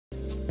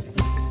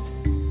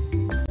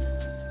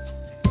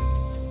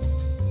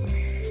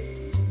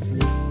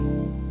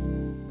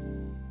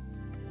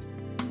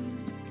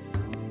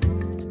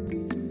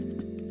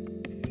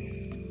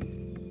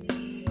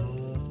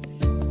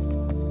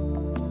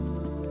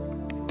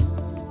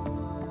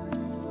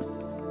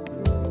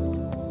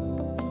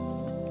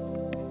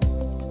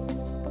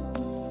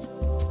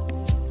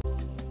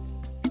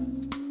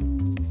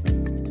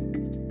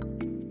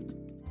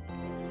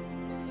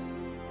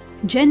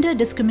Gender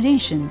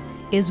discrimination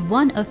is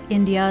one of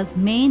India's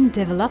main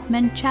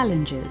development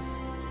challenges.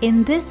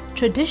 In this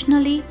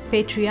traditionally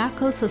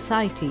patriarchal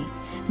society,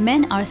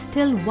 men are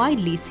still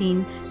widely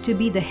seen to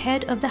be the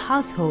head of the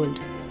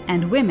household,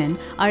 and women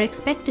are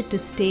expected to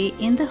stay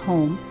in the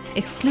home,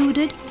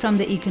 excluded from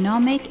the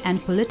economic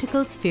and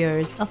political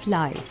spheres of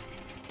life.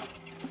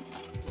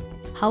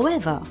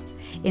 However,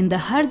 in the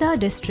Harda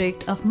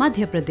district of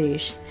Madhya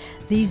Pradesh,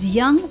 these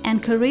young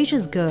and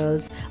courageous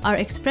girls are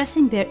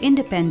expressing their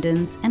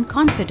independence and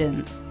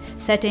confidence,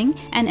 setting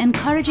an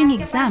encouraging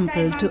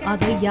example to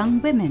other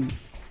young women.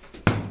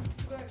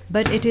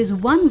 But it is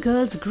one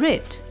girl's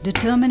grit,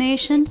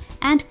 determination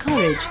and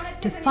courage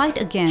to fight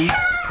against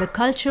the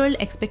cultural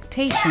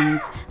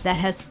expectations that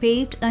has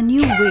paved a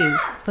new way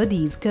for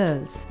these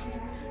girls.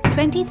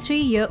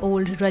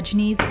 23-year-old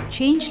Rajani's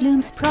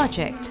Changelooms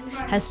project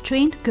has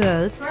trained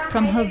girls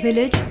from her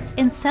village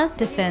in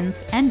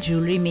self-defense and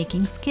jewelry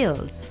making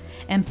skills,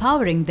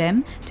 empowering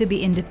them to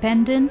be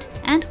independent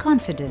and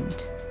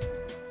confident.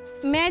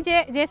 मैं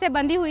जैसे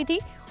बंधी हुई थी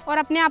और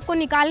अपने आप को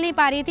निकाल नहीं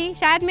पा रही थी,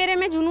 शायद मेरे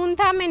में जुनून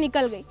था, मैं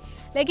निकल गई,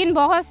 लेकिन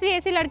बहुत सी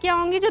ऐसी लड़कियां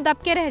होंगी जो दब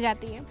के रह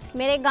जाती हैं।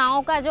 मेरे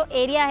गांव का जो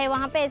एरिया है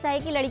वहाँ पे ऐसा है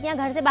कि लड़कियां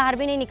घर से बाहर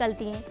भी नहीं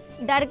निकलती हैं,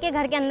 डर के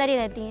घर के अंदर ही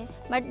रहती हैं।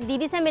 बट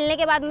दीदी से मिलने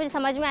के बाद मुझे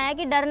समझ में आया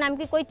कि डर नाम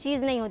की कोई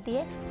चीज़ नहीं होती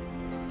है।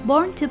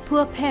 Born to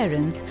poor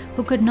parents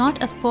who could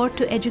not afford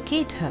to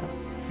educate her,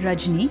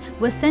 Rajani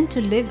was sent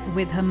to live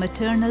with her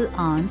maternal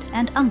aunt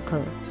and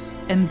uncle.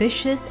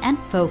 Ambitious and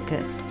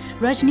focused,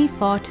 Rajani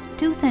fought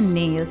tooth and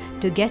nail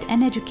to get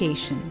an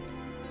education.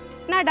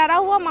 इतना डरा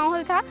हुआ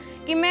माहौल था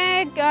कि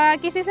मैं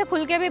किसी से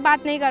खुल के भी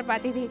बात नहीं कर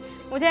पाती थी।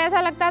 मुझे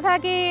ऐसा लगता था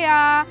कि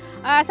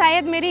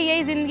शायद मेरी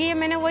यही ज़िंदगी है।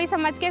 मैंने वही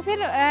समझ के फिर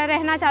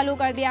रहना चालू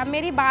कर दिया।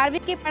 मेरी 12वीं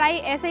की पढ़ाई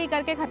ऐसे ही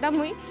करके ख़त्म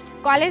हुई।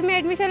 कॉलेज में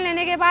एडमिशन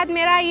लेने के बाद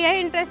मेरा यही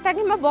इंटरेस्ट था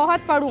कि मैं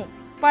बहुत पढ़ूं,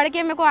 पढ़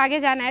के मेरे को आगे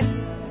जाना है।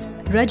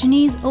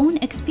 Rajani's own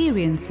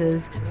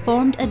experiences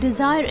formed a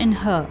desire in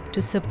her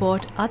to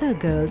support other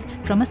girls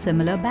from a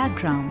similar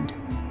background.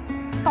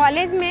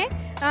 College में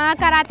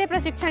कराटे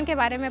प्रशिक्षण के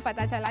बारे में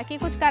पता चला कि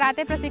कुछ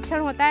कराटे प्रशिक्षण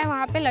होता है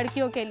वहाँ पे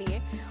लड़कियों के लिए,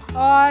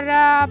 और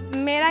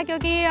मेरा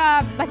क्योंकि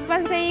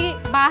बचपन से ही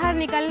बाहर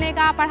निकलने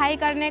का, पढ़ाई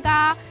करने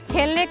का,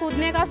 खेलने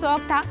कूदने का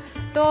शौक़ था,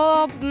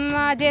 तो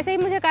जैसे ही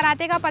मुझे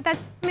कराटे का पता,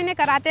 मैंने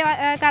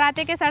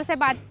कराटे के सर से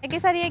बात की कि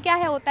सर ये क्या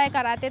है होता है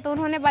कराटे, तो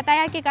उन्होंने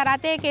बताया कि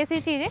कराटे एक ऐसी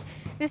चीज़ है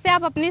जिससे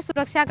आप अपनी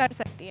सुरक्षा कर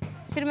सकती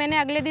हैं। फिर मैंने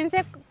अगले दिन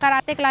से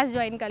कराटे क्लास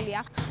ज्वाइन कर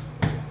लिया।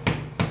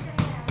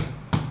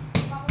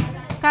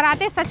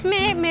 कराटे सच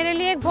में मेरे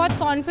लिए एक बहुत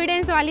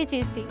कॉन्फिडेंस वाली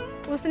चीज़ थी।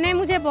 उसने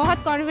मुझे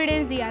बहुत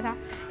कॉन्फिडेंस दिया था।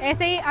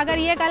 ऐसे ही अगर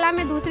ये कला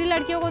मैं दूसरी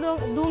लड़कियों को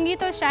दूंगी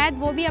तो शायद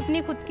वो भी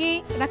अपनी खुद की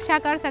रक्षा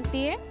कर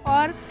सकती है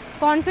और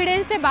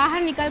कॉन्फिडेंस से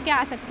बाहर निकल के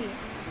आ सकती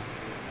है।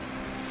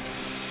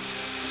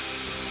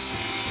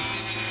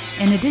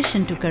 In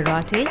addition to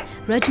karate,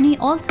 Rajani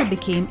also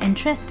became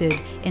interested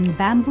in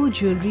bamboo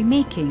jewelry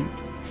making,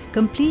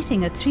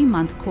 completing a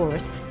 3-month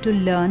course to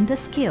learn the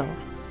skill.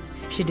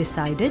 She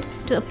decided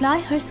to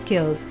apply her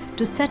skills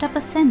to set up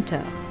a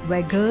center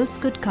where girls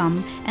could come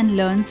and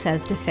learn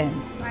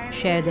self-defense,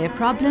 share their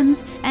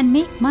problems and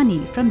make money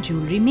from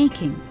jewelry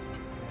making.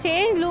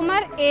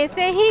 चेंजलूमर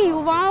ऐसे ही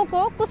युवाओं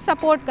को कुछ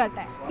support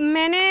करता है।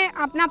 मैंने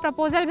अपना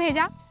proposal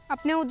भेजा,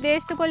 अपने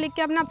उद्देश्य को लिख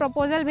के अपना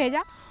प्रपोज़ल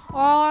भेजा,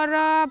 और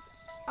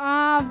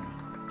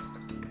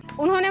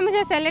उन्होंने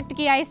मुझे सेलेक्ट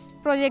किया इस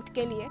प्रोजेक्ट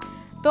के लिए।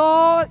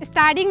 तो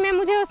स्टार्टिंग में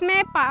मुझे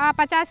उसमें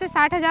 50 से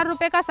 60 हज़ार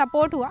रुपये का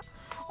सपोर्ट हुआ,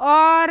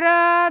 और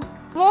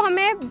वो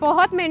हमें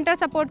बहुत मेंटर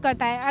सपोर्ट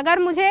करता है। अगर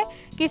मुझे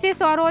किसी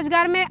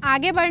स्वरोजगार में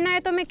आगे बढ़ना है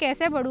तो मैं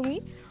कैसे बढ़ूँगी,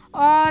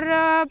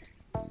 और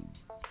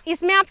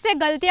इसमें आपसे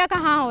गलतियाँ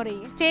कहाँ हो रही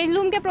है।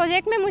 चेंजलूम के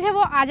प्रोजेक्ट में मुझे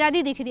वो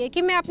आज़ादी दिख रही है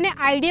कि मैं अपने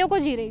आइडिया को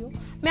जी रही हूँ,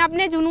 मैं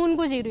अपने जुनून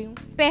को जी रही हूँ।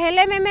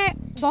 पहले में मैं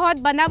बहुत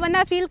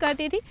बंधा फील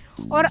करती थी,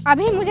 और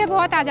अभी मुझे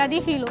बहुत आज़ादी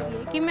फील हो रही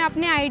है कि मैं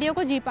अपने आइडिया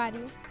को जी पा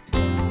रही हूँ।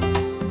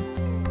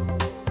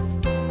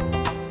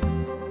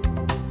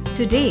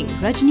 Today,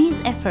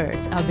 Rajani's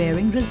efforts are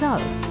bearing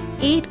results.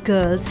 8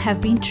 girls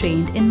have been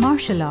trained in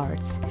martial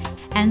arts,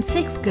 and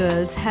 6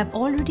 girls have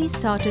already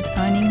started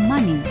earning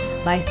money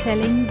by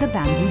selling the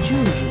bamboo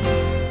jewelry.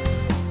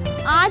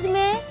 आज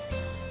मैं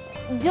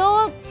जो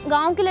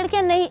गांव की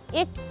लड़कियां नहीं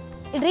एक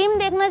ड्रीम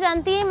देखना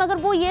जानती है, मगर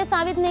वो ये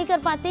साबित नहीं कर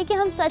पाती कि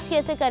हम सच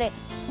कैसे करें।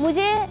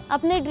 मुझे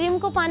अपने ड्रीम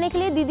को पाने के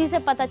लिए दीदी से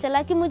पता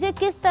चला कि मुझे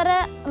किस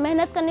तरह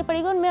मेहनत करनी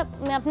पड़ेगी और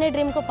मैं अपने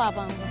ड्रीम को पा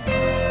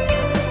पाऊँगी।